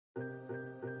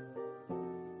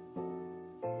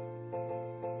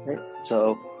Right.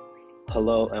 So,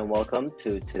 hello and welcome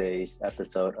to today's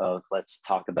episode of Let's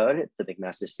Talk About It, the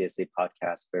McMaster CSA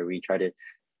podcast, where we try to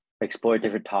explore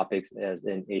different topics as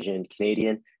an Asian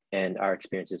Canadian and our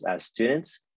experiences as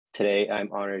students. Today,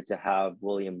 I'm honored to have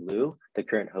William Liu, the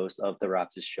current host of the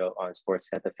Raptors show on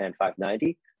Sportsnet, the Fan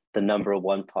 590, the number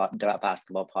one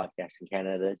basketball podcast in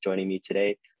Canada, joining me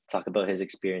today to talk about his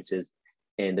experiences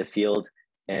in the field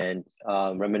and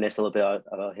reminisce a little bit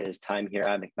about his time here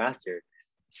at McMaster.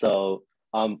 So,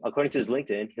 according to his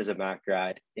LinkedIn, he was a Mac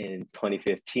grad in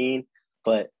 2015,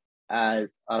 but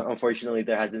as unfortunately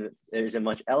there isn't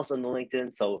much else on the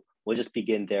LinkedIn, so we'll just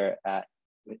begin there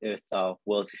with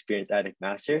Will's experience at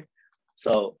McMaster.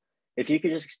 So, if you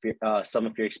could just sum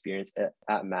up your experience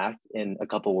at Mac in a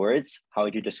couple words, how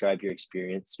would you describe your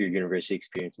experience, your university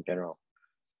experience in general?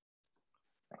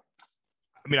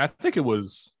 I mean, I think it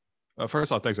was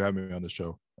first off, thanks for having me on the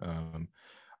show.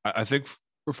 I think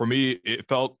for me, it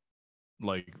felt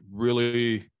like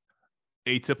really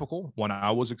atypical when I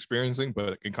was experiencing,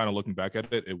 but in kind of looking back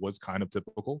at it, it was kind of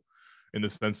typical in the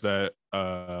sense that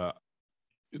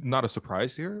not a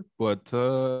surprise here, but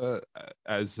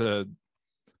as a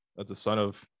son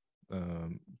of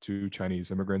two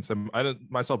Chinese immigrants, and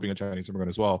myself being a Chinese immigrant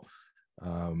as well,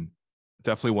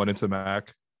 definitely went into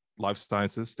Mac Life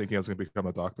Sciences thinking I was going to become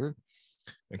a doctor,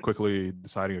 and quickly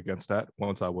deciding against that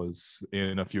once I was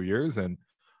in a few years, and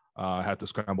I had to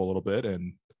scramble a little bit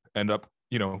and end up,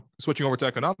 switching over to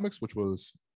economics, which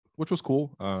was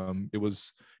cool. It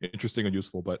was interesting and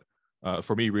useful, but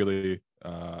for me, really,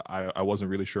 I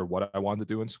wasn't really sure what I wanted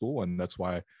to do in school, and that's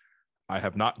why I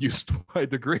have not used my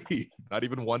degree, not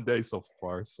even one day so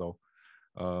far. So,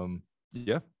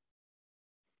 yeah.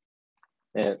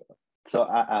 And so,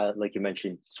 like you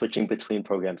mentioned, switching between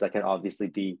programs, that can obviously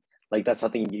be like that's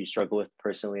something you struggle with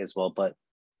personally as well. But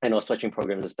I know switching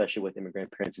programs, especially with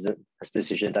immigrant parents, isn't a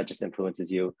decision that just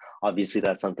influences you. Obviously,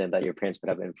 that's something that your parents would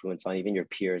have influence on, even your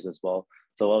peers as well.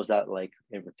 So, what was that like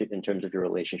in terms of your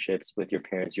relationships with your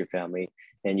parents, your family,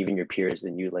 and even your peers,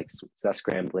 and you like that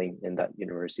scrambling in that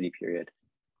university period?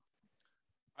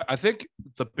 I think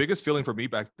the biggest feeling for me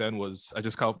back then was I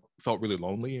just kind of felt really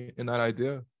lonely in that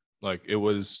idea. Like it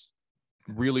was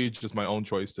really just my own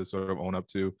choice to sort of own up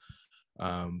to.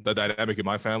 The dynamic in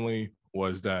my family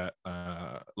was that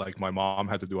like my mom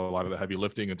had to do a lot of the heavy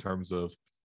lifting in terms of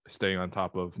staying on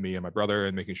top of me and my brother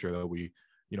and making sure that we,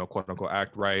 quote unquote,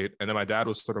 act right. And then my dad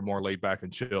was sort of more laid back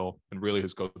and chill. And really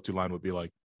his go-to line would be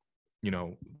like,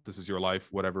 this is your life,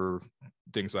 whatever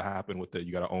things that happen with it,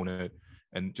 you got to own it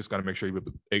and just got to make sure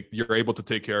you're able to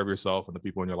take care of yourself and the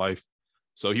people in your life.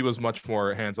 So he was much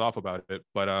more hands off about it.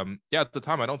 But yeah, at the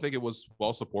time, I don't think it was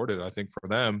well supported. I think for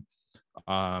them,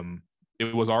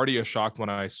 it was already a shock when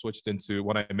I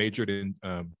majored in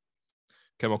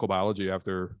chemical biology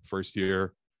after first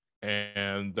year.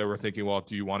 And they were thinking, well,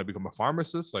 do you want to become a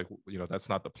pharmacist? Like, that's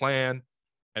not the plan.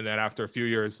 And then after a few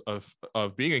years of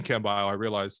being in chem bio, I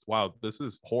realized, wow, this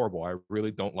is horrible. I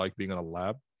really don't like being in a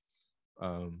lab.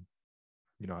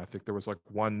 I think there was like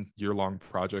 1 year-long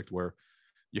project where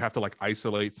you have to like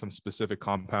isolate some specific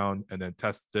compound and then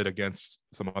test it against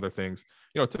some other things,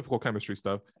 typical chemistry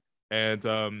stuff. And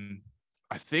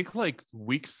I think like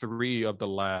week 3 of the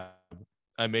lab,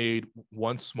 I made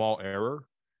one small error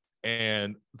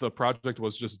and the project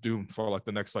was just doomed for like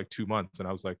the next like 2 months. And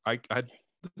I was like, I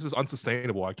this is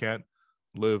unsustainable. I can't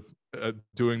live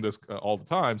doing this all the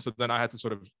time. So then I had to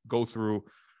sort of go through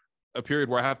a period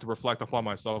where I have to reflect upon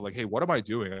myself, like, hey, what am I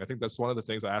doing? And I think that's one of the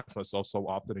things I ask myself so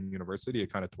often in university.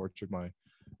 It kind of tortured my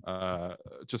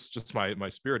just my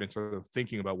spirit in sort of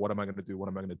thinking about what am I going to do? What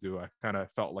am I going to do? I kind of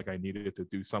felt like I needed to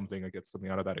do something and get something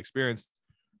out of that experience.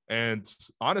 And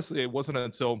honestly, it wasn't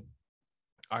until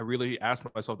I really asked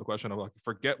myself the question of like,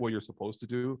 forget what you're supposed to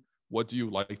do. What do you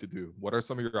like to do? What are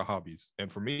some of your hobbies?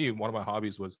 And for me, one of my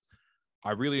hobbies was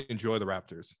I really enjoy the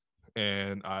Raptors.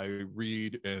 And I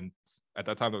read, and at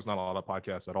that time there was not a lot of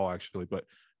podcasts at all actually, but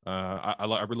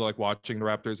I really like watching the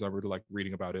Raptors. I really like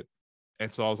reading about it.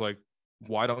 And so I was like,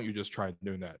 why don't you just try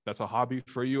doing that? That's a hobby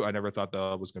for you. I never thought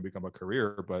that was going to become a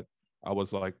career, but I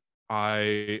was like,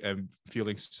 I am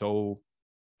feeling so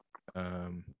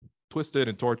twisted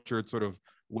and tortured sort of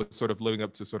living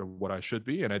up to sort of what I should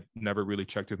be. And I never really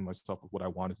checked in myself with what I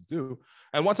wanted to do.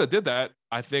 And once I did that,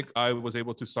 I think I was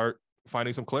able to start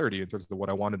finding some clarity in terms of what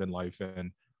I wanted in life.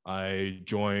 And I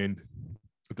joined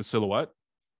the Silhouette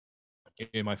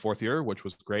in my 4th year, which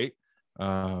was great.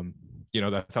 I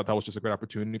thought that was just a great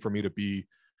opportunity for me to be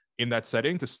in that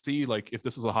setting to see like if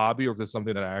this is a hobby or if this is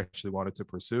something that I actually wanted to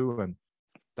pursue. And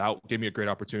that gave me a great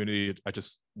opportunity. I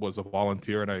just was a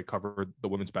volunteer and I covered the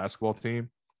women's basketball team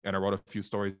and I wrote a few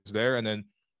stories there. And then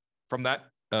from that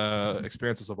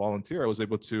experience as a volunteer, I was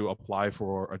able to apply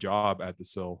for a job at the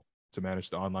SIL to manage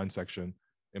the online section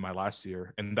in my last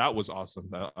year. And that was awesome.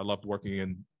 I loved working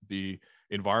in the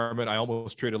environment. I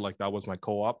almost treated like that was my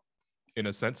co-op in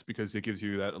a sense, because it gives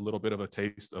you that a little bit of a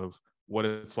taste of what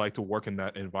it's like to work in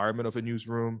that environment of a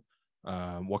newsroom,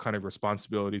 what kind of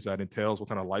responsibilities that entails, what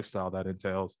kind of lifestyle that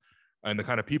entails, and the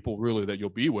kind of people really that you'll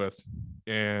be with.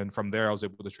 And from there, I was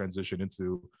able to transition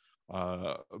into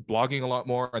blogging a lot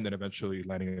more, and then eventually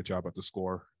landing a job at The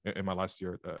Score in my last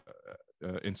year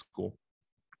in school.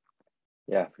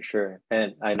 Yeah, for sure.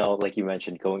 And I know, like you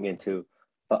mentioned, going into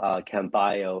chem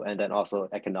bio and then also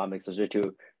economics, those are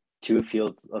two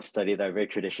fields of study that are very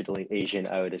traditionally Asian,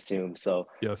 I would assume. So,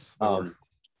 Yes, they were.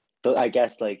 but I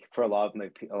guess like for a lot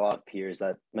of peers,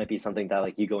 that might be something that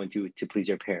like you go into to please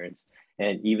your parents,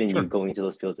 and even you Sure. going into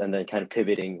those fields and then kind of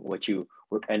pivoting what you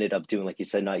ended up doing, like you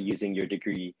said, not using your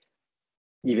degree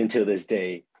even to this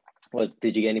day.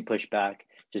 Did you get any pushback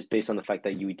just based on the fact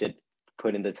that you did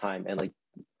put in the time, and like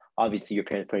obviously your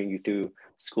parents putting you through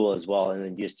school as well, and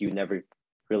then just you never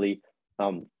really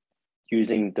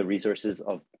using the resources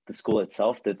of the school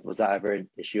itself? Was that ever an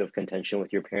issue of contention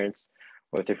with your parents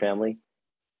or with your family?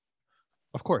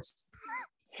 Of course.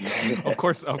 Of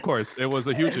course. It was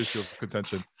a huge issue of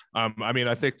contention. I mean,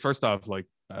 I think first off, like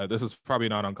this is probably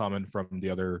not uncommon from the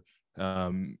other,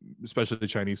 especially the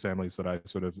Chinese families that I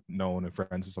sort of known and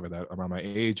friends and stuff like that around my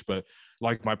age. But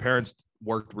like my parents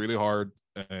worked really hard,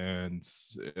 and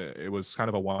it was kind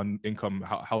of a one income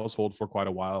household for quite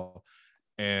a while.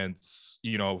 And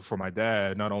you know, for my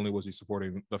dad, not only was he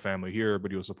supporting the family here,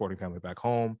 but he was supporting family back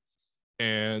home.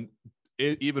 And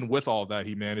even with all that,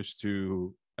 he managed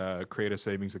to create a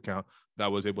savings account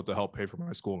that was able to help pay for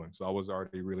my schooling. So I was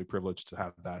already really privileged to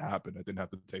have that happen. I didn't have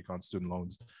to take on student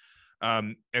loans.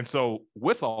 And so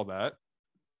with all that,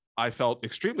 I felt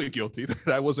extremely guilty that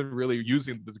I wasn't really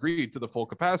using the degree to the full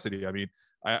capacity. I mean,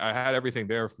 I had everything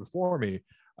there before me.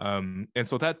 And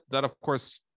so that of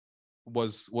course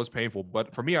was painful.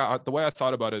 But for me, the way I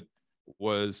thought about it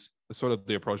was sort of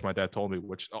the approach my dad told me,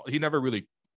 which he never really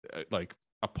like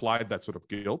applied that sort of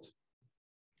guilt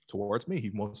towards me. He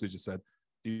mostly just said,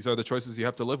 these are the choices you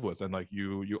have to live with, and like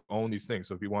you own these things.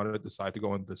 So if you want to decide to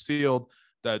go into this field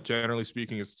that generally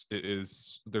speaking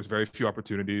is there's very few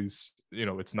opportunities, you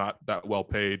know, it's not that well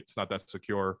paid, it's not that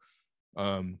secure.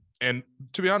 And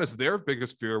to be honest, their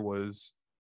biggest fear was,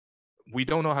 we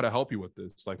don't know how to help you with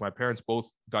this. Like my parents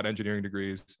both got engineering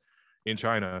degrees in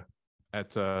China at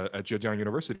Zhejiang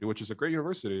University, which is a great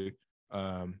university.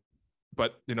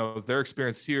 But you know, their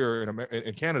experience here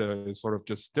in Canada is sort of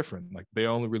just different. Like they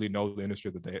only really know the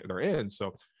industry that they're in.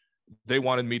 So they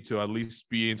wanted me to at least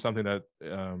be in something that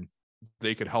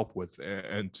they could help with,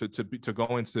 and to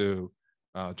go into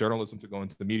journalism, to go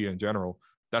into the media in general.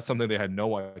 That's something they had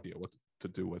no idea what to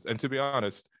do with. And to be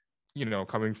honest, you know,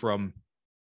 coming from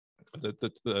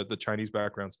the Chinese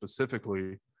background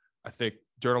specifically, I think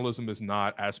journalism is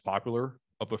not as popular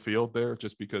of a field there,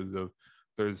 just because of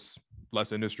there's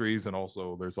less industries, and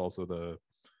also there's also the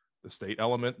state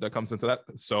element that comes into that.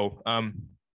 So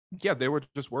yeah, they were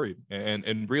just worried.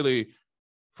 And really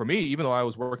for me, even though I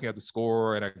was working at The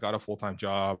Score and I got a full-time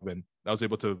job and I was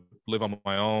able to live on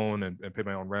my own and pay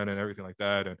my own rent and everything like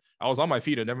that, and I was on my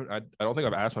feet, and I don't think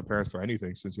I've asked my parents for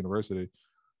anything since university.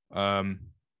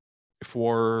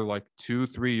 For like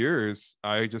 2-3 years,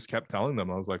 I just kept telling them,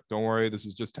 I was like, don't worry, this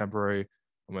is just temporary.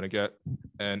 I'm going to get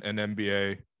an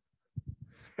MBA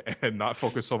and not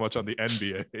focus so much on the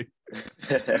NBA.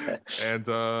 And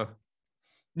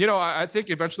you know, I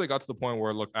think eventually got to the point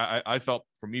where, look, I felt,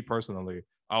 for me personally,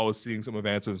 I was seeing some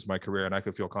advancements in my career and I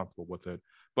could feel comfortable with it.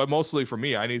 But mostly for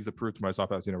me, I needed to prove to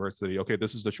myself at university, okay,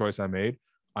 this is the choice I made.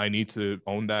 I need to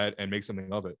own that and make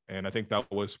something of it. And I think that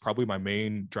was probably my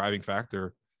main driving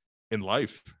factor in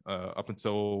life up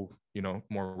until, you know,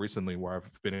 more recently, where I've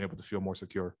been able to feel more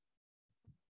secure.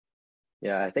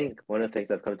 Yeah, I think one of the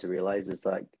things I've come to realize is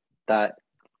like that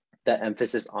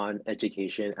emphasis on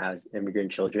education as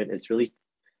immigrant children is really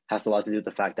has a lot to do with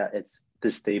the fact that it's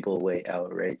the stable way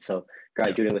out, right? So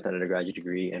graduating with an undergraduate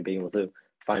degree and being able to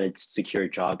find a secure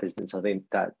job isn't something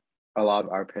that a lot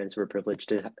of our parents were privileged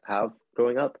to have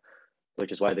growing up,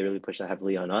 which is why they really pushed that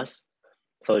heavily on us.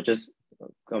 So just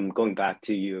going back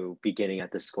to you beginning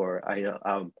at The Score, I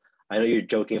know you're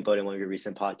joking about in one of your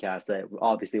recent podcasts that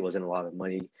obviously wasn't a lot of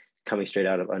money coming straight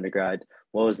out of undergrad.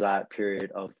 What was that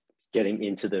period of getting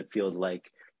into the field like?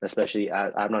 Especially,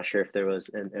 I'm not sure if there was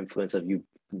an influence of you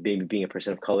maybe being a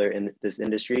person of color in this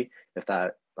industry, if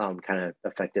that kind of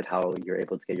affected how you're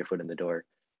able to get your foot in the door.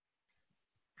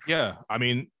 Yeah, I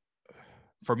mean,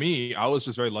 for me, I was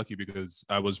just very lucky because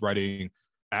I was writing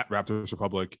at Raptors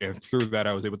Republic, and through that,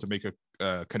 I was able to make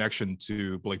a connection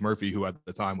to Blake Murphy, who at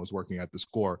the time was working at the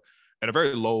Score, at a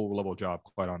very low level job,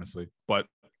 quite honestly. But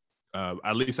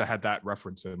at least I had that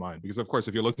reference in mind, because of course,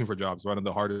 if you're looking for jobs, one of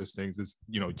the hardest things is,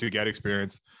 to get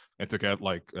experience and to get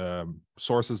like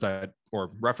sources that,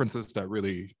 or references that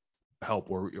really help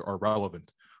or are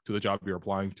relevant to the job you're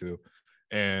applying to.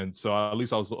 And so at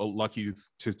least I was lucky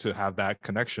to have that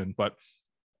connection. But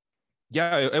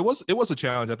yeah, it was a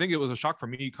challenge. I think it was a shock for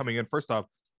me coming in. First off,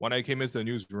 when I came into the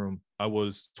newsroom, I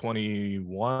was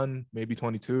 21, maybe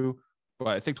 22, but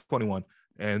I think 21.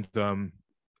 And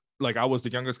like I was the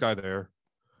youngest guy there,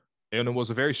 and it was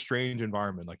a very strange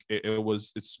environment. Like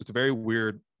it's very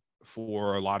weird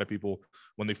for a lot of people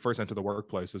when they first enter the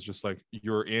workplace. It's just like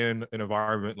you're in an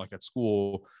environment like at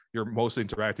school, you're mostly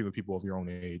interacting with people of your own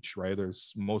age, right?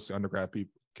 There's mostly undergrad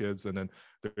kids, and then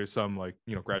there's some like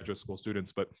graduate school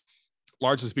students, but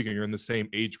largely speaking, you're in the same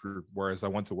age group. Whereas I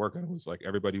went to work and it was like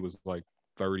everybody was like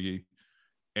 30.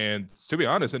 And to be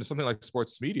honest, in something like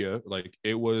sports media, like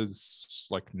it was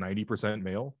like 90%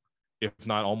 male, if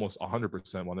not almost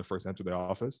 100% when I first entered the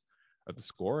office at the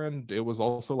Score. And it was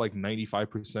also like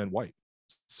 95% white.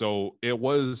 So it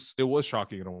was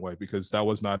shocking in a way, because that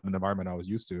was not an environment I was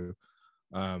used to.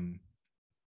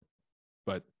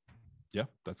 But yeah,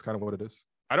 that's kind of what it is.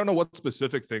 I don't know what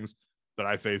specific things that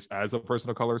I face as a person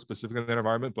of color specific in that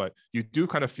environment, but you do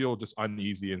kind of feel just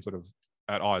uneasy and sort of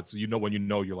at odds. When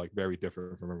you're like very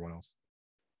different from everyone else.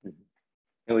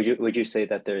 And would you say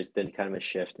that there's been kind of a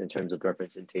shift in terms of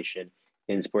representation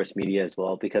in sports media as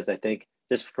well? Because I think,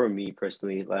 just for me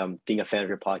personally, being a fan of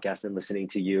your podcast and listening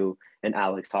to you and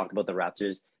Alex talk about the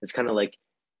Raptors, it's kind of like,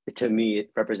 to me,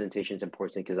 representation is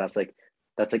important, because that's like,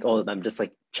 oh, I'm just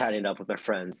like chatting up with my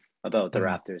friends about the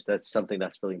Raptors. That's something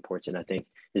that's really important, I think,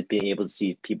 is being able to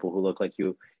see people who look like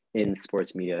you in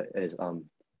sports media is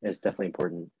definitely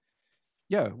important.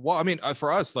 Yeah, well, I mean,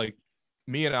 for us, like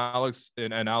me and Alex,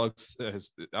 and Alex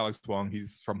Wong,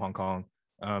 he's from Hong Kong.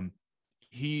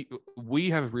 We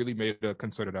have really made a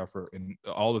concerted effort in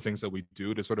all the things that we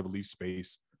do to sort of leave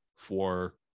space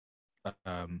for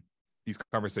these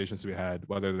conversations to be had,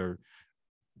 whether they're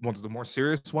one of the more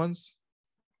serious ones,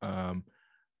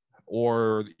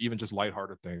 or even just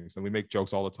lighthearted things. And we make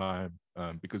jokes all the time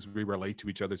because we relate to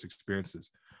each other's experiences.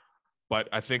 But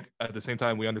I think at the same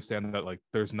time, we understand that like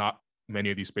there's not many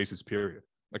of these spaces, period.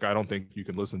 Like I don't think you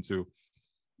can listen to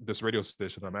this radio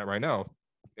station I'm at right now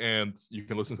and you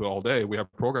can listen to it all day. We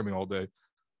have programming all day.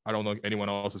 I don't know anyone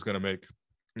else is going to make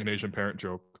an Asian parent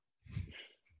joke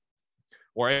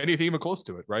or anything even close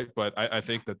to it, right? But I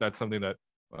think that that's something that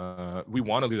we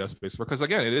want to leave that space for, because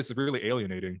again, it is really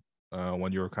alienating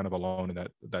when you're kind of alone in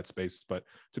that space. But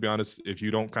to be honest, if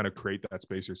you don't kind of create that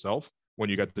space yourself when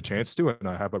you get the chance to, and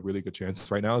I have a really good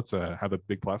chance right now to have a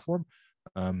big platform,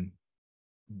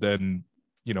 then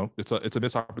it's a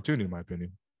missed opportunity, in my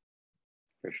opinion.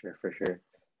 For sure.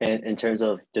 And in terms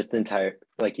of just the entire,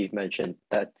 like you've mentioned,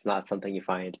 that's not something you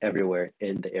find everywhere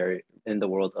in the area, in the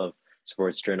world of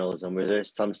sports journalism.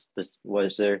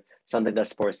 Was there something that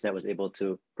Sportsnet was able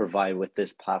to provide with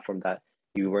this platform that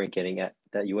you weren't getting at,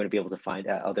 that you wouldn't be able to find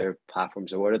at other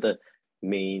platforms? Or what are the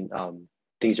main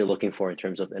things you're looking for in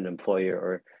terms of an employer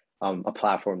or a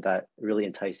platform that really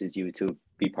entices you to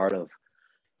be part of?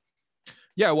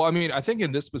 Yeah, well, I mean, I think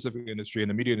in this specific industry, in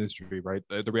the media industry, right,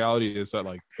 the reality is that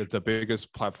like the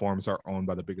biggest platforms are owned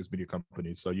by the biggest media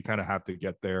companies. So you kind of have to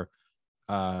get there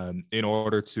in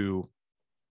order to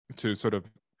sort of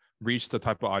reach the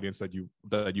type of audience that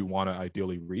you want to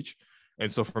ideally reach.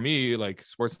 And so for me, like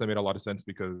Sportsnet made a lot of sense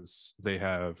because they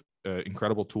have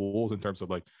incredible tools in terms of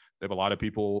like they have a lot of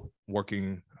people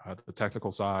working the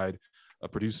technical side,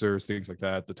 producers, things like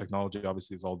that. The technology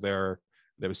obviously is all there.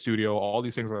 They have a studio. All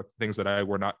these things are things that I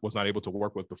was not able to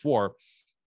work with before.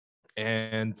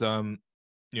 And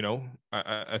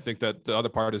I think that the other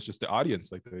part is just the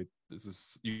audience. Like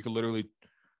you can literally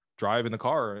drive in the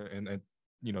car and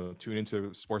tune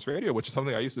into sports radio, which is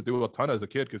something I used to do a ton as a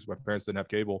kid because my parents didn't have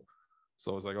cable.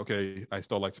 So I was like, okay, I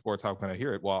still like sports. How can I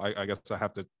hear it? Well, I guess I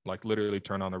have to like literally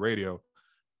turn on the radio,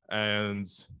 and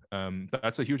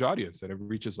that's a huge audience and it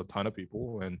reaches a ton of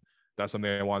people, and that's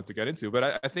something I wanted to get into.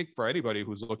 But I think for anybody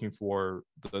who's looking for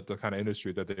the kind of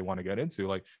industry that they want to get into,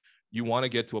 like you want to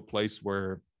get to a place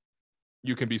where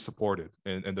you can be supported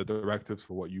and the directives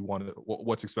for what you want to,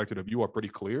 what's expected of you are pretty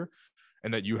clear,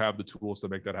 and that you have the tools to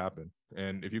make that happen.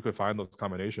 And if you could find those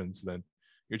combinations, then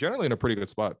you're generally in a pretty good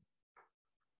spot.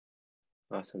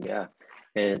 Awesome. Yeah.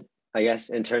 And I guess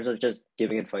in terms of just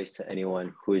giving advice to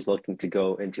anyone who is looking to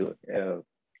go into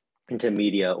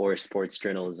media or sports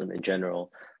journalism in general,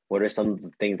 what are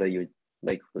some things that you would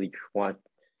like really want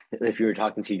if you were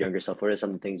talking to your younger self, what are some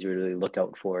of the things you really look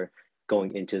out for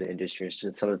going into the industry?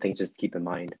 Some of the things just keep in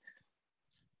mind.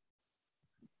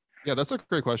 Yeah, that's a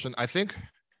great question. I think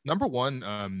number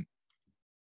one,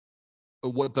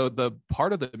 what the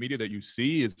part of the media that you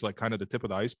see is like kind of the tip of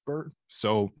the iceberg.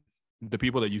 So the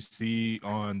people that you see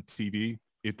on TV,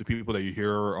 if the people that you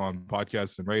hear on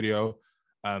podcasts and radio,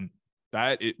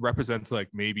 that it represents like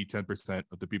maybe 10%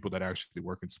 of the people that actually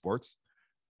work in sports.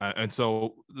 And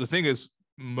so the thing is,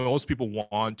 most people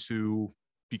want to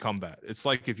become that. It's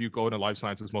like if you go into life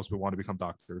sciences, most people want to become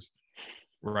doctors,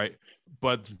 right?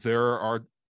 But there are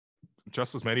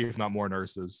just as many, if not more,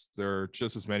 nurses. There are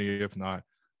just as many, if not,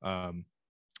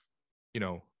 you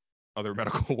know, other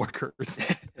medical workers.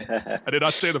 I did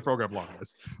not stay in the program long,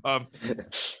 guys.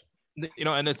 You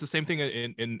know, and it's the same thing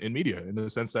in media, in the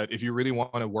sense that if you really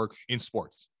want to work in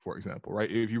sports, for example, right?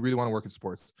 If you really want to work in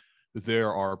sports,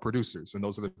 there are producers, and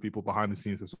those are the people behind the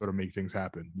scenes that sort of make things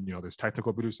happen. You know, there's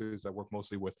technical producers that work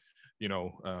mostly with, you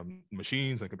know,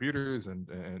 machines and computers and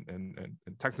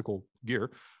technical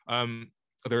gear.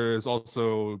 There's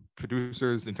also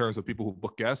producers in terms of people who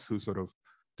book guests, who sort of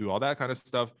do all that kind of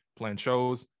stuff, plan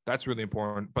shows. That's really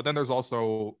important. But then there's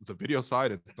also the video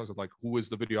side in terms of like, who is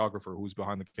the videographer, who's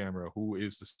behind the camera, who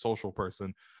is the social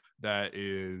person that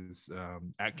is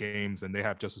at games, and they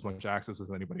have just as much access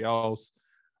as anybody else.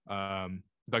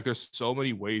 Like there's so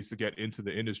many ways to get into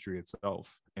the industry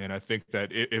itself. And I think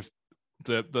that if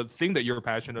the thing that you're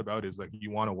passionate about is like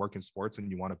you want to work in sports and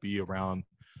you want to be around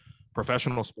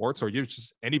professional sports, or you're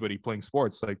just anybody playing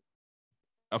sports, like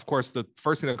of course the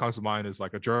first thing that comes to mind is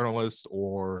like a journalist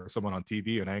or someone on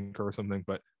TV, an anchor or something.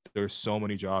 But there's so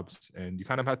many jobs, and you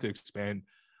kind of have to expand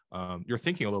your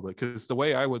thinking a little bit. Because the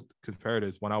way I would compare it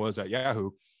is, when I was at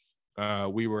Yahoo,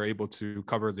 we were able to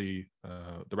cover the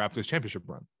Raptors championship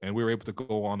run, and we were able to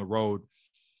go on the road,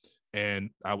 and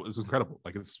it was incredible.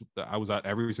 Like I was at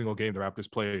every single game the Raptors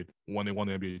played when they won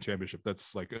the NBA championship.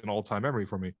 That's like an all-time memory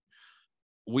for me.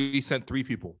 We sent 3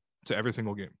 people to every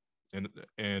single game,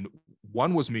 and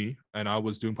one was me, and I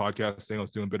was doing podcasting, I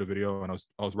was doing a bit of video, and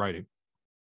I was writing.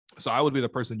 So I would be the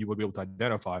person you would be able to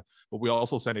identify. But we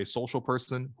also sent a social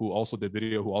person who also did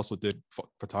video, who also did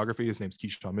photography. His name's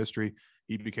Keyshawn Mystery.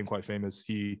 He became quite famous.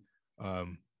 He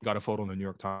got a photo in the New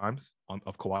York Times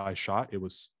of Kawhi's shot. It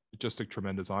was just a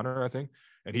tremendous honor, I think.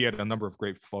 And he had a number of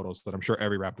great photos that I'm sure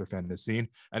every Raptor fan has seen.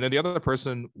 And then the other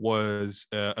person was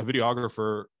a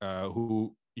videographer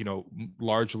who, you know,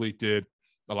 largely did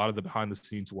a lot of the behind the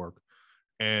scenes work.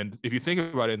 And if you think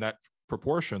about it in that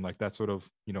proportion, like that sort of,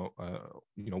 you know,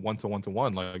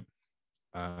 1-to-1, like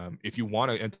if you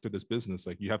want to enter this business,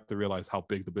 like you have to realize how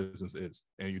big the business is,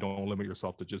 and you don't limit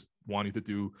yourself to just wanting to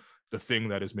do the thing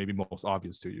that is maybe most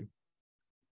obvious to you.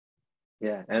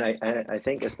 Yeah, and I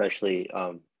think especially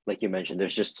like you mentioned,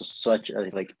 there's just such a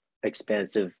like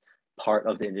expansive part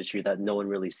of the industry that no one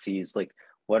really sees. Like,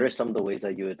 what are some of the ways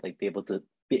that you would like be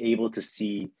able to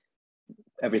see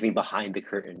everything behind the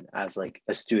curtain as like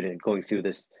a student going through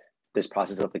this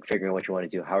process of like figuring out what you want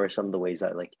to do? How are some of the ways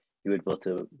that like you would be able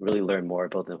to really learn more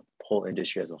about the whole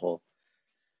industry as a whole?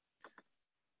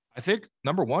 I think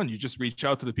number one, you just reach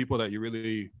out to the people that you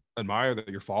really admire, that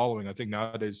you're following. I think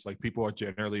nowadays, like people are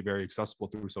generally very accessible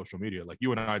through social media. Like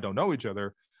you and I don't know each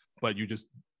other, but you just,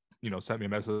 you know, sent me a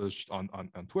message on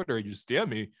Twitter. You just DM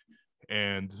me,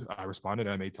 and I responded,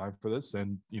 and I made time for this,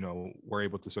 and you know, we're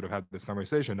able to sort of have this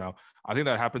conversation. Now, I think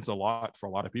that happens a lot for a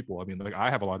lot of people. I mean, like I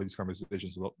have a lot of these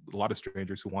conversations with a lot of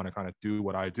strangers who want to kind of do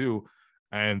what I do,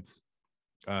 and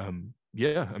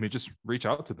yeah, I mean, just reach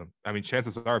out to them. I mean,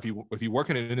 chances are, if you work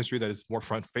in an industry that is more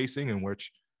front facing, in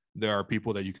which there are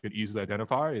people that you could easily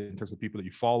identify in terms of people that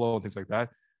you follow and things like that,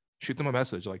 shoot them a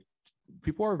message. Like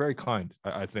people are very kind.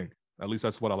 I think, at least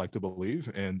that's what I like to believe,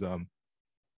 and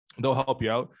they'll help you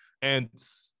out. And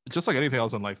just like anything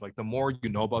else in life, like the more you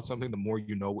know about something, the more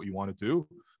you know what you want to do,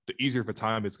 the easier for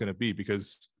time it's going to be.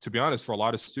 Because to be honest, for a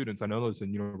lot of students, I know this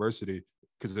in university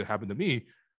because it happened to me,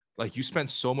 like you spend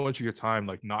so much of your time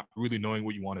like not really knowing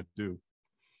what you want to do,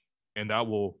 and that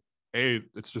will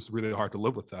it's just really hard to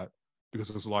live with that because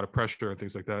there's a lot of pressure and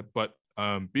things like that. But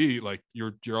B, like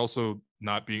you're also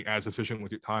not being as efficient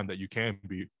with your time that you can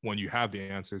be when you have the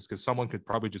answers, because someone could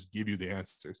probably just give you the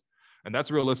answers. And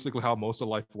that's realistically how most of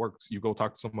life works. You go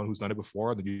talk to someone who's done it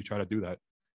before, and then you try to do that,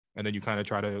 and then you kind of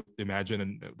try to imagine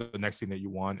and the next thing that you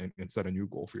want, and set a new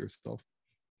goal for yourself.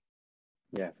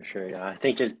 Yeah, for sure. Yeah, I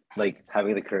think just like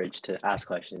having the courage to ask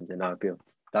questions and not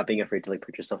being afraid to like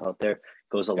put yourself out there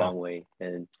goes a long way.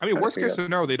 And I mean, worst case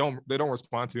scenario, they don't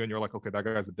respond to you, and you're like, okay, that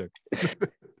guy's a dick.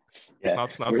 Yeah,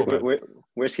 it's not so bad.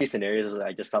 Worst case scenario is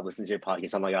I just stopped listening to your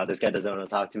podcast. I'm like, oh, this guy doesn't want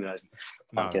to talk to me.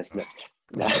 Podcast.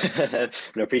 I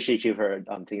appreciate you for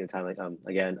taking the time. Like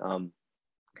again,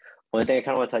 one thing I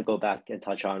kind of want to go back and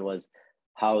touch on was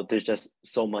how there's just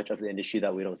so much of the industry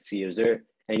that we don't see. Is there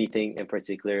anything in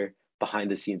particular behind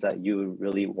the scenes that you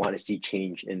really want to see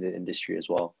change in the industry as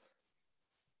well?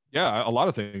 Yeah, a lot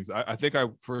of things. I think I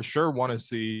for sure want to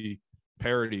see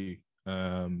parity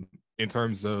in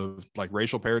terms of like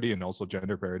racial parity and also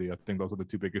gender parity. I think those are the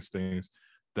two biggest things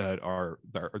that are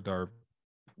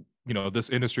this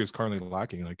industry is currently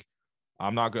lacking. Like,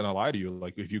 I'm not gonna lie to you.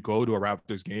 Like, if you go to a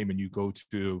Raptors game and you go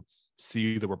to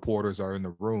see the reporters are in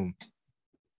the room,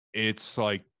 it's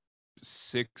like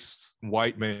 6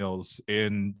 white males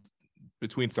in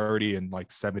between 30 and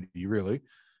like 70, really,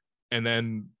 and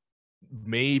then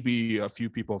maybe a few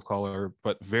people of color,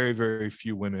 but very, very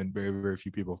few women, very, very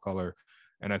few people of color.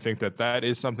 And I think that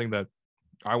is something that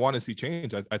I want to see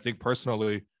change. I think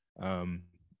personally,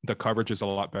 the coverage is a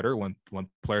lot better when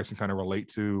players can kind of relate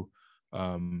to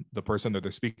the person that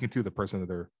they're speaking to, the person that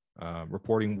they're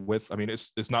reporting with. I mean,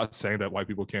 it's not saying that white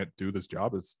people can't do this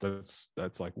job.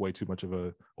 That's like way too much of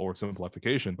a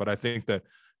oversimplification. But I think that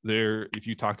if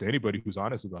you talk to anybody who's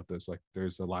honest about this, like,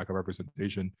 there's a lack of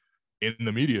representation in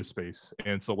the media space.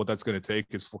 And so what that's going to take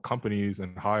is for companies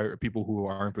and hire people who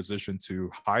are in position to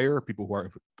hire, people who are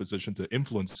in position to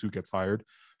influence who gets hired,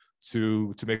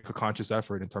 to make a conscious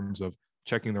effort in terms of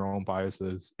checking their own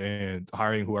biases and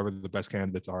hiring whoever the best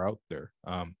candidates are out there.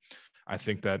 I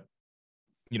think that,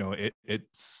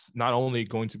 it's not only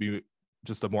going to be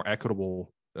just a more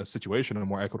equitable situation and a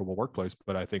more equitable workplace,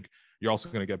 but I think you're also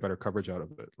going to get better coverage out of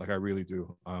it. Like, I really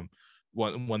do.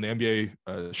 When the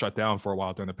NBA shut down for a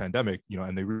while during the pandemic,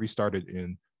 and they restarted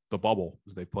in the bubble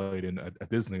they played in at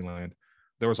Disneyland,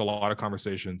 there was a lot of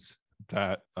conversations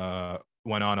that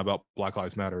went on about Black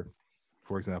Lives Matter,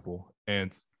 for example.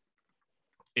 And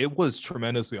it was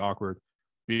tremendously awkward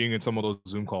being in some of those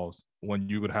Zoom calls when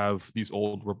you would have these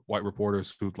old white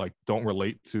reporters who like don't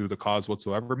relate to the cause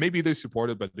whatsoever. Maybe they support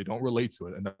it, but they don't relate to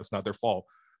it, and that's not their fault,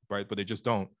 right? But they just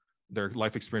don't. Their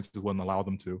life experiences wouldn't allow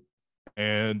them to.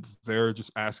 And they're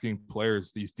just asking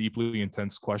players these deeply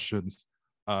intense questions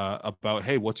about,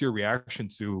 hey, what's your reaction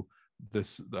to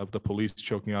this, the police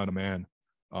choking out a man,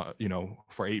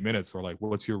 for 8 minutes? Or like,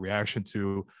 what's your reaction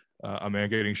to a man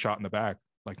getting shot in the back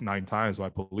like 9 times by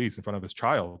police in front of his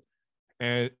child?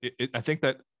 And I think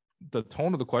that the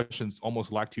tone of the questions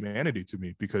almost lacked humanity to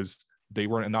me, because they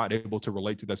were not able to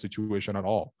relate to that situation at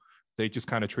all. They just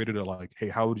kind of treated it like, hey,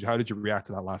 how did you react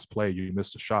to that last play? You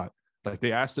missed a shot. Like,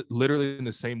 they asked it literally in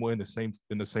the same way, in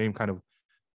the same kind of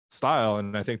style.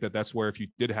 And I think that that's where, if you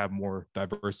did have more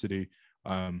diversity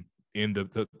in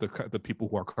the people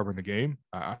who are covering the game,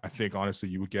 I think honestly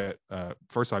you would get,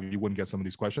 first off, you wouldn't get some of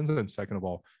these questions, and then second of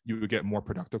all, you would get more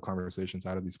productive conversations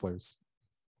out of these players.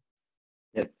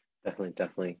 Yeah,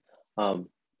 definitely.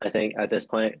 I think at this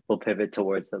point we'll pivot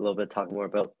towards a little bit, talk more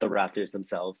about the Raptors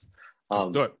themselves.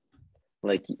 Let's do it.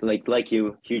 Like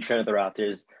you, huge fan of the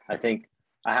Raptors. I think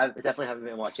I definitely haven't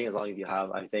been watching as long as you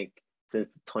have. I think since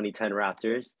the 2010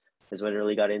 Raptors is when I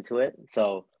really got into it.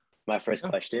 So my first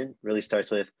question really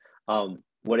starts with,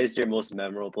 what is your most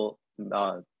memorable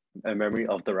memory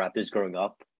of the Raptors growing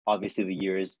up? Obviously, the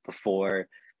years before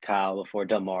Kyle, before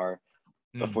DeMar,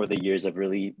 before the years of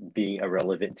really being a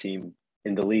relevant team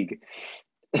in the league.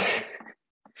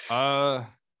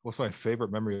 What's my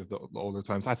favorite memory of the older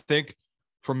times? I think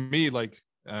for me, like,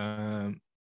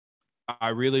 I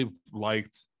really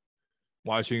liked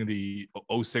watching the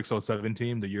 06-07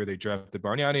 team, the year they drafted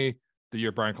Bargnani, the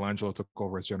year Brian Colangelo took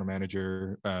over as general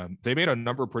manager. They made a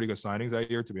number of pretty good signings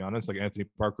that year, to be honest. Like, Anthony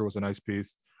Parker was a nice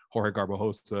piece. Jorge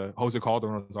Garbajosa, Jose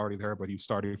Calderon was already there, but he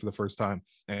started for the first time.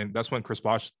 And that's when Chris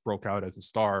Bosh broke out as a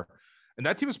star. And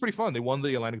that team was pretty fun. They won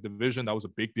the Atlantic Division. That was a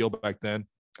big deal back then.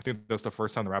 I think that's the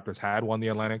first time the Raptors had won the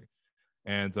Atlantic.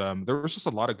 And there was just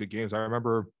a lot of good games. I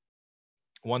remember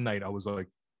one night I was like,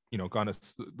 I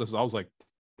was like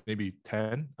maybe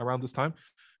 10 around this time.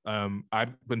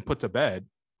 I'd been put to bed,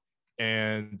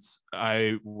 and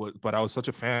but I was such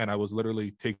a fan. I was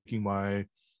literally taking my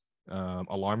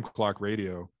alarm clock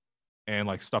radio and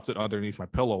like stuffed it underneath my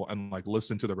pillow and like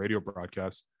listened to the radio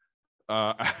broadcast.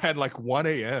 At like 1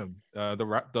 a.m., the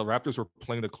Raptors were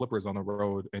playing the Clippers on the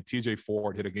road, and TJ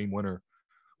Ford hit a game winner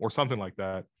or something like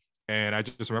that. And I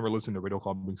just remember listening to the radio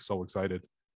call and being so excited,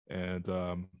 and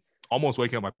almost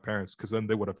waking up my parents, because then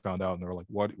they would have found out and they were like,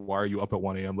 why are you up at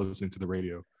 1 a.m. listening to the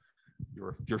radio?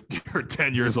 You're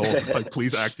 10 years old. Like,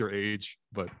 please act your age.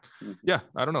 But yeah,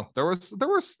 I don't know. There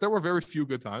were very few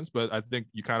good times, but I think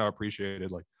you kind of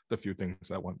appreciated like the few things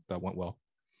that went well.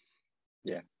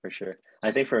 Yeah, for sure.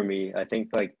 I think for me,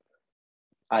 like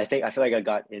I feel like I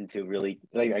got into really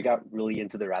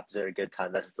into the Raptors at a good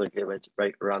time. That's like it was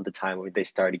right around the time when they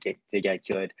started they get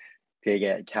good, they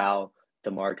get Cal,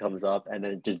 DeMar comes up, and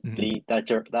then just Mhm.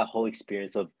 that whole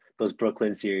experience of those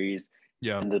Brooklyn series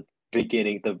Yeah. and the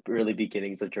early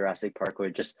beginnings of Jurassic Park were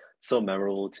just so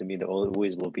memorable to me. That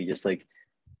always will be just like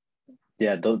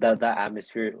yeah, that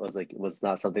atmosphere was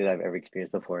not something that I've ever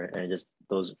experienced before, and just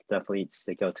those definitely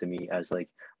stick out to me as like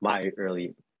my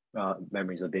early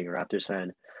memories of being a Raptors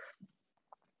fan.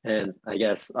 And I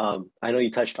guess I know you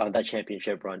touched on that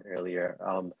championship run earlier.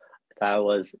 That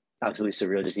was absolutely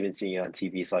surreal just even seeing it on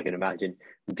TV. So I can imagine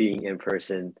being in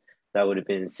person, that would have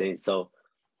been insane. So,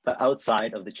 but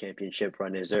outside of the championship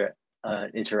run, is there an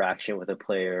interaction with a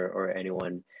player or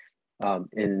anyone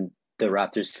in the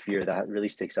Raptors sphere that really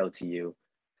sticks out to you?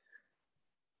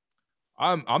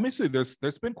 Obviously there's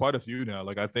been quite a few now.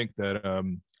 Like I think that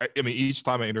I mean each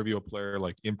time I interview a player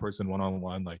like in person one on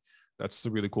one, like that's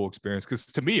a really cool experience. Because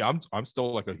to me, I'm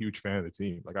still like a huge fan of the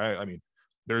team. Like I mean,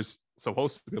 there's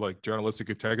supposed to be like journalistic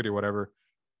integrity or whatever.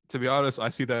 To be honest, I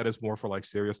see that as more for like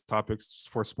serious topics.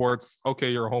 For sports,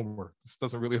 okay, you're a homer. This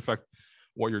doesn't really affect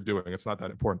what you're doing. It's not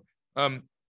that important. Um,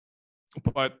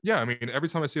 but yeah, I mean, every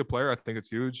time I see a player, I think it's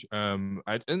huge. And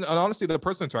honestly, the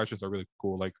personal interactions are really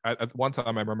cool. Like at one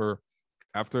time, I remember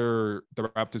after the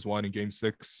Raptors won in Game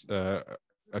 6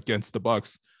 against the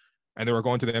Bucks, and they were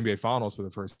going to the NBA Finals for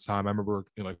the first time. I remember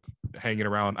like hanging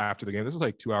around after the game. This is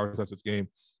like 2 hours after the game,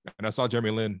 and I saw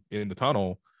Jeremy Lin in the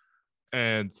tunnel,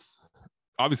 and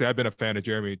obviously I've been a fan of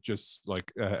Jeremy just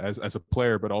like as a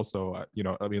player, but also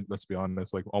I mean, let's be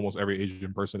honest, like almost every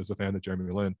Asian person is a fan of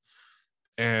Jeremy Lin.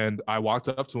 And I walked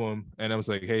up to him and I was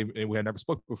like, hey, and we had never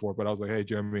spoken before, but I was like, hey,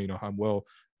 Jeremy, I'm Will.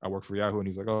 I work for Yahoo. And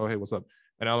he's like, oh, hey, what's up?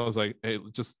 And I was like, hey,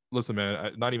 just listen,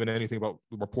 man, not even anything about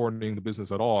reporting the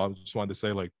business at all. I just wanted to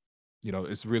say, like,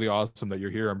 it's really awesome that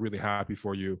you're here. I'm really happy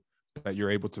for you that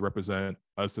you're able to represent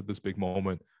us at this big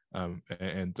moment.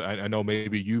 And I know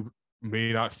maybe you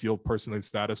may not feel personally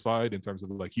satisfied in terms of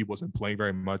like he wasn't playing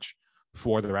very much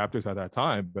for the Raptors at that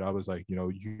time, but I was like,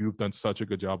 you've done such a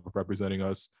good job of representing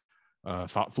us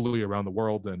thoughtfully around the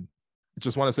world, and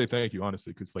just want to say thank you,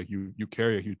 honestly, because like you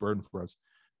carry a huge burden for us.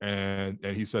 And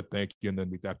he said thank you, and then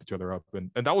we dapped each other up,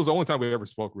 and that was the only time we ever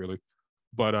spoke, really.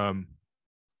 But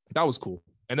that was cool.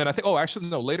 And then I think, oh, actually,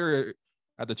 no, later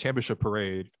at the championship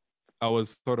parade, I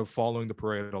was sort of following the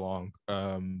parade along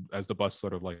as the bus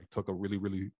sort of like took a really,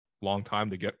 really long time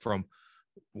to get from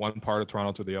one part of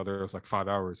Toronto to the other. It was like 5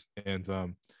 hours. And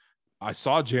I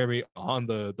saw Jeremy on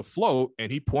the float,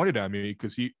 and he pointed at me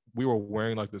because we were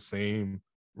wearing like the same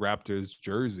Raptors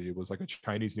jersey. It was like a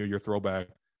Chinese New Year throwback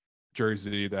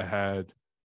jersey that had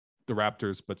the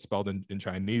Raptors but spelled in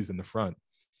Chinese in the front.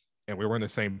 And we were wearing the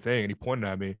same thing, and he pointed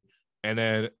at me. And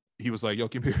then he was like, yo,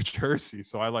 give me your jersey.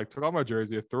 So I like took off my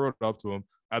jersey, I threw it up to him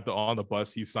on the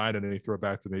bus. He signed it and he threw it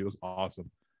back to me. It was awesome.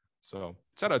 So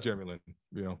shout out Jeremy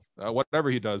Lin.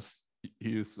 Whatever he does,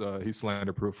 he's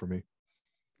slander proof for me.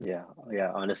 Yeah,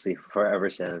 yeah. Honestly, forever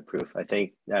standard proof. I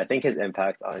think his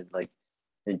impact on like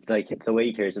the way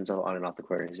he carries himself on and off the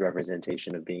court, his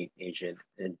representation of being Asian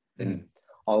in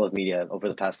all of media over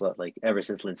the past like ever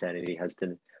since Linsanity has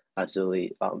been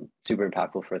absolutely super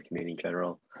impactful for the community in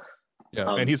general.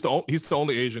 Yeah, and he's the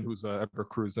only Asian who's ever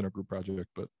cruised in a group project,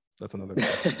 but that's another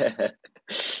thing.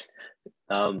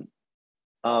 um,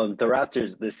 the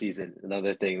Raptors this season,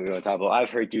 another thing we're going to talk about. I've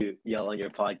heard you yell on your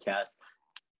podcast,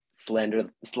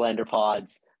 slander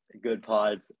pods, good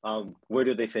pods. Where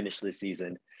do they finish this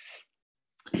season?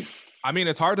 I mean,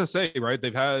 it's hard to say, right?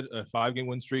 They've had a 5-game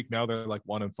win streak. Now they're like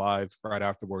 1-5 right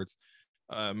afterwards.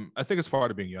 I think it's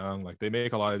part of being young. Like they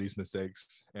make a lot of these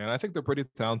mistakes, and I think they're pretty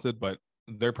talented, but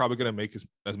they're probably going to make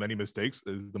as many mistakes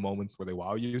as the moments where they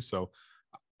wow you. So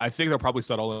I think they'll probably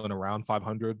settle in around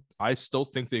 500. I still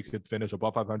think they could finish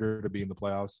above 500 to be in the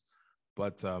playoffs,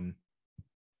 but sometimes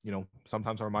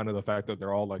I'm reminded of the fact that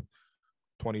they're all like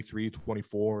 23,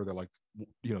 24. They're like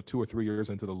 2 or 3 years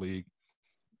into the league.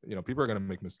 People are going to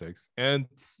make mistakes, and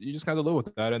you just kind of live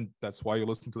with that. And that's why you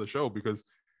listen to the show, because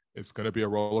it's going to be a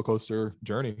roller coaster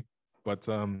journey. But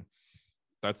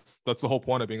that's the whole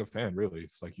point of being a fan, really.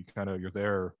 It's like you're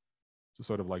there to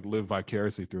sort of like live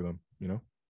vicariously through them.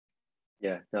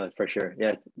 Yeah, no, for sure.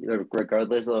 Yeah,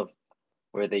 regardless of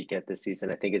where they get this season,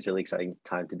 I think it's really exciting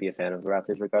time to be a fan of the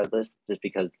Raptors. Regardless, just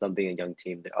because them being a young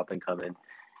team, they're up and coming.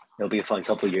 It'll be a fun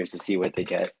couple of years to see what they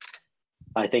get.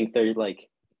 I think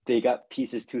they got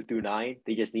pieces 2 through 9.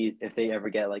 They just need, if they ever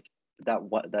get like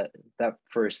that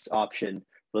first option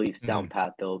really down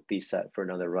pat, they'll be set for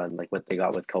another run. Like what they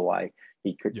got with Kawhi,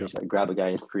 he could just like grab a guy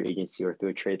in free agency or through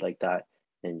a trade like that,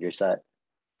 and you're set.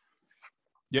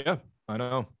 Yeah, I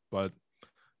know, but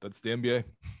That's the NBA.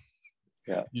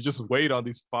 Yeah. You just wait on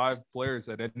these 5 players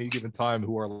at any given time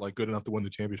who are like good enough to win the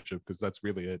championship, because that's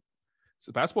really it.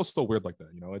 So basketball's still weird like that,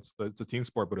 you know. It's a team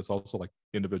sport, but it's also like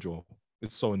individual.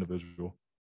 It's so individual.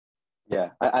 Yeah,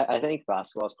 I think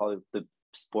basketball is probably the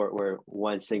sport where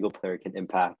one single player can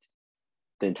impact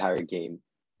the entire game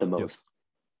the most, Yes.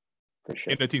 For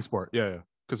sure. In a team sport, yeah.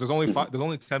 Because there's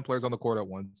only 10 players on the court at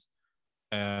once.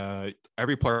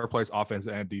 Every player plays offense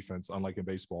and defense, unlike in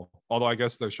baseball. Although I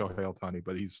guess there's Shohei Ohtani,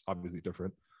 but he's obviously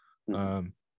different.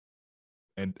 And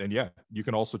yeah, you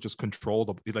can also just control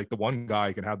the one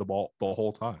guy can have the ball the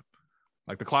whole time.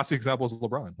 Like the classic example is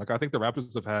LeBron. Like I think the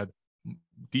Raptors have had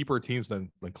deeper teams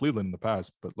than Cleveland in the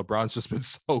past, but LeBron's just been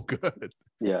so good.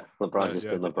 Yeah, LeBron's just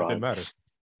been LeBron. It didn't matter.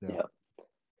 Yeah.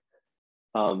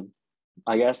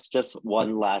 I guess just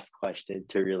one last question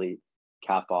to really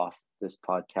cap off this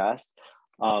podcast.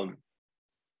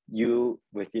 You,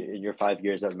 with your 5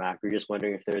 years at Mac, we're just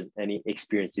wondering if there's any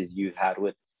experiences you had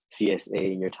with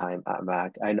CSA in your time at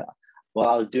Mac. I know while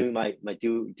I was doing my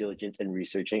due diligence and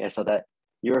researching, I saw that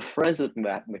you were friends with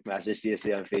McMaster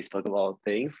CSA on Facebook of all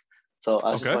things. So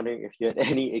I was just wondering if you had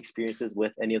any experiences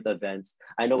with any of the events.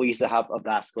 I know we used to have a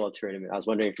basketball tournament. I was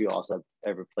wondering if you also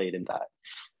ever played in that.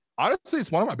 Honestly,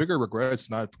 it's one of my bigger regrets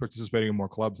not participating in more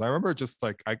clubs. I remember just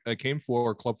like I came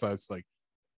for Club Fest, like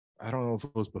I don't know if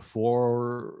it was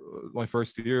before my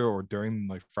first year or during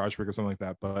like Fresh Week or something like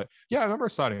that. But yeah, I remember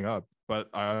signing up, but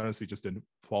I honestly just didn't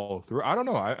follow through. I don't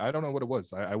know. I don't know what it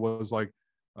was. I was like,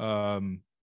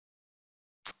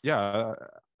 yeah,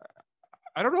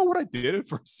 I don't know what I did in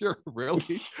first year,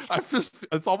 really.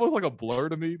 It's almost like a blur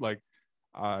to me. Like,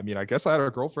 I mean, I guess I had a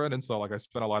girlfriend, and so like I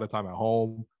spent a lot of time at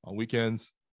home on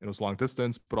weekends. It was long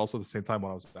distance, but also at the same time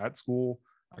when I was at school,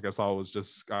 I guess I was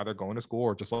just either going to school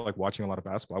or just like watching a lot of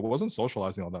basketball. I wasn't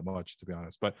socializing all that much, to be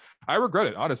honest, but I regret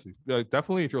it, honestly.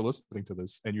 Definitely, if you're listening to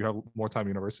this and you have more time in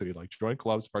university, like join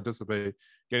clubs, participate,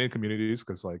 get in communities,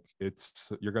 because like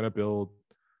you're gonna build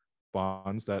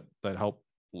bonds that help,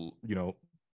 you know,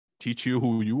 teach you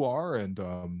who you are, and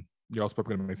you're also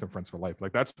probably gonna make some friends for life.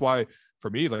 Like that's why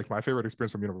for me, like my favorite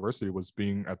experience from university was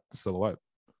being at the Silhouette,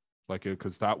 like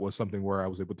because that was something where I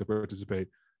was able to participate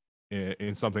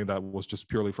in something that was just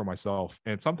purely for myself.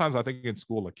 And sometimes I think in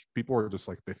school, like people are just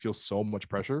like they feel so much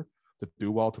pressure to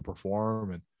do well, to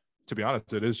perform, and to be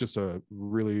honest, it is just a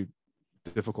really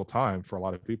difficult time for a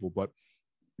lot of people. But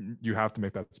you have to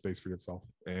make that space for yourself,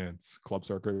 and clubs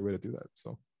are a great way to do that.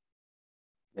 So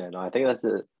yeah, no, I think that's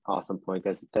an awesome point,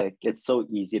 because it's so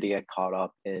easy to get caught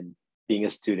up in being a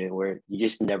student where you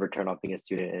just never turn off being a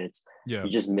student, and you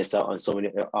just miss out on so many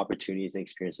opportunities and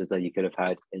experiences that you could have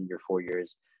had in your 4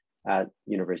 years at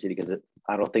university. Because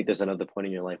I don't think there's another point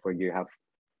in your life where you have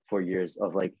 4 years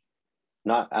of like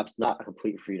not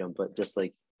complete freedom, but just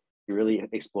like you're really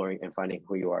exploring and finding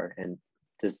who you are, and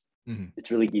just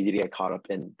it's really easy to get caught up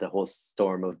in the whole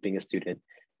storm of being a student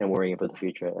and worrying about the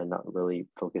future and not really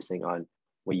focusing on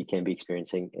what you can be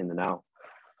experiencing in the now.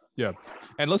 Yeah.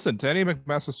 And listen, to any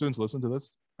McMaster students listen to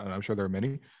this, and I'm sure there are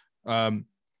many,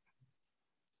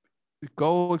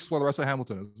 go explore the rest of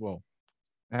Hamilton as well.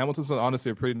 Hamilton's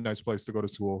honestly a pretty nice place to go to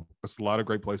school. There's a lot of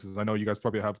great places. I know you guys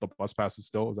probably have the bus passes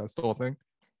still. Is that still a thing?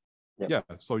 Yep. Yeah.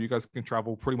 So you guys can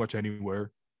travel pretty much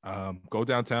anywhere. Go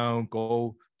downtown,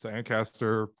 go to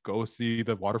Ancaster, go see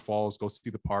the waterfalls, go see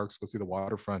the parks, go see the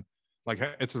waterfront. Like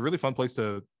it's a really fun place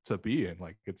to be in.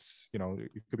 Like it's, you know,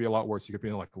 it could be a lot worse. You could be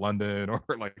in like London or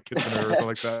like Kitchener or something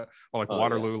like that, or like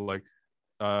Waterloo. Yeah.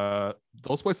 Like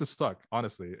those places stuck,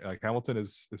 honestly. Like Hamilton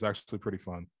is actually pretty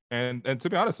fun. And to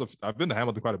be honest, I've been to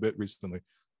Hamilton quite a bit recently.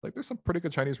 Like there's some pretty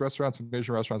good Chinese restaurants and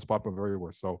Asian restaurants popping up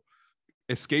everywhere. So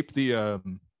escape the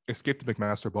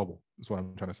McMaster bubble is what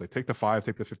I'm trying to say. Take the 5,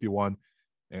 take the 51,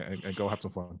 and go have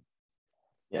some fun.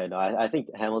 Yeah, no, I think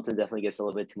Hamilton definitely gets a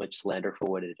little bit too much slander for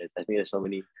what it is. I think there's so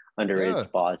many underrated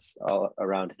spots all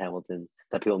around Hamilton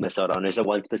that people miss out on. There's a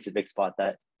one specific spot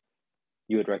that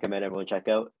you would recommend everyone check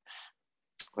out,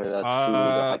 whether that's food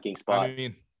or hiking spot. I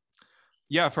mean,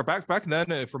 yeah, for back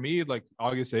then, for me, like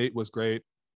August 8 was great.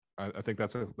 I think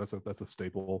that's a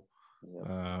staple.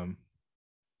 Yeah.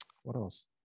 What else?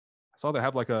 I saw they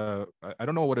have like I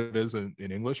don't know what it is in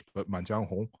English, but Manjiang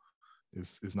Hong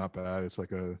is not bad. It's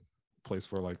like a place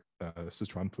for like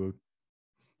Sichuan food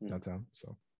downtown.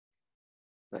 So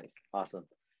nice, awesome.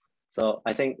 So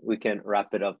I think we can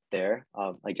wrap it up there.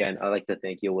 Again, I'd like to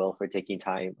thank you, Will, for taking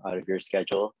time out of your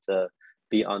schedule to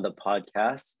be on the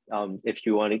podcast. If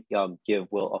you want to give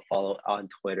Will a follow on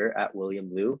Twitter at William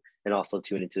Liu, and also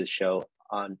tune into the show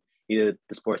on either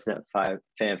the Sportsnet Fan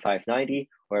 590,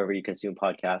 wherever you consume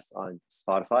podcasts on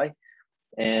Spotify.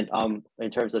 And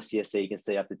in terms of CSA, you can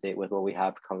stay up to date with what we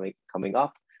have coming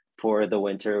up. for the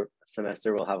winter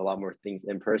semester, we'll have a lot more things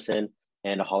in person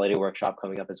and a holiday workshop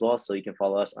coming up as well. So you can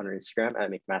follow us on our Instagram at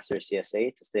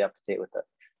McMasterCSA to stay up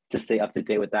to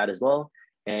date with that as well.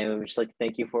 And we'd just like to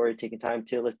thank you for taking time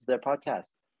to listen to their podcast.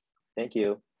 Thank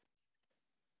you.